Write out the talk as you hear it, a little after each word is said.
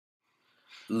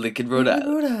Lincoln, Rhode Lincoln,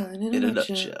 Rhode Island, Island, in in a a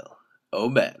nutshell. nutshell. Oh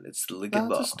man, it's the Lincoln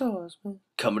Lots of Mall. stores, man.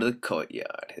 Coming to the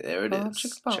courtyard. There it Bomb, is.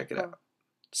 chicka, bomb, Check it bomb. out.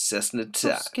 Cessna So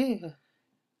time. scared.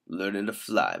 Learning to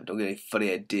fly. Don't get any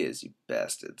funny ideas, you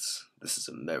bastards. This is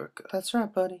America. That's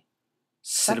right, buddy. That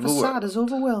Cinema facade world. is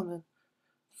overwhelming.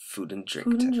 Food and drink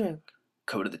Food and time. drink.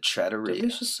 Coming to the Trattoria.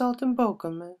 Delicious salt and boca,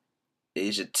 man.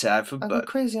 Asia time for I go bud.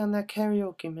 crazy on that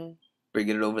karaoke, man.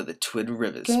 Bringing it over the Twin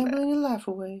Rivers, Gambling man. your life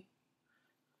away.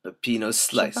 Pepino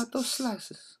Check out those slices.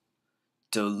 slices.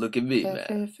 Don't look at me,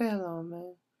 Cafe man. Fairlawn,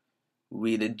 man.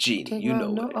 We the genie, Take you out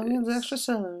know no what it onions, is. extra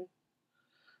celery.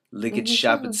 Lincoln Lincoln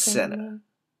Shopping Center, Center. man.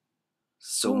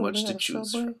 So Ooh, much they to got a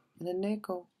choose Subway from. and a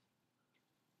Naco.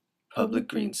 Public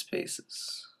green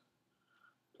spaces.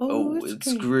 Oh, Oh, it's it's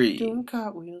green. green. Doing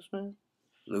cartwheels, man.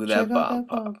 Look at Check that out bomb that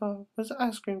bomb pop. pop. There's an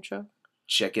ice cream truck.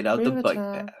 Check it out, the River bike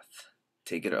time. path.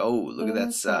 Take it. Oh, look at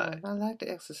that sign. I like to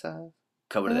exercise.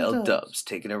 Coming to the L L Dubs. Dubs,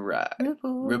 taking a ride.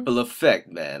 Ripple. Ripple effect,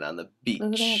 man, on the Look at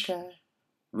that beach. guy.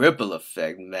 Ripple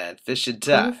effect, man, fishing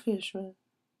Full time. of fish, man.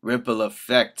 Ripple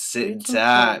effect, sitting Read some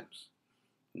time. poems.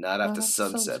 Not after after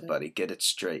sunset, sunset. buddy. Get it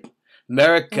straight.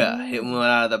 America, Oh. hitting one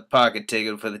out of the park and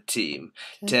taking it for the team.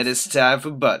 Tennis Tennis time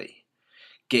for buddy.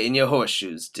 Getting your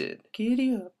horseshoes did.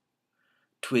 Giddy up.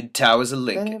 Twin Towers of That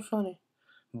Lincoln. ain't funny.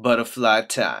 Butterfly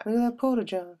time. Look at that Porter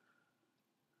John.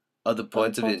 Other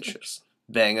points of points of interest.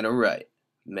 Banging a right.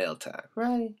 Mail time.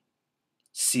 Righty.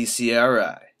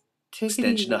 CCRI. Take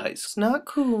Extension it of easy. high school. It's not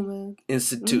cool, man.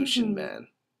 Institution, Mhm. man.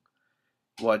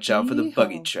 Watch out for the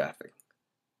buggy Yeehaw. traffic.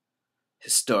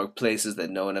 Historic places that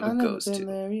no one ever I've never goes been to.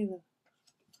 there either.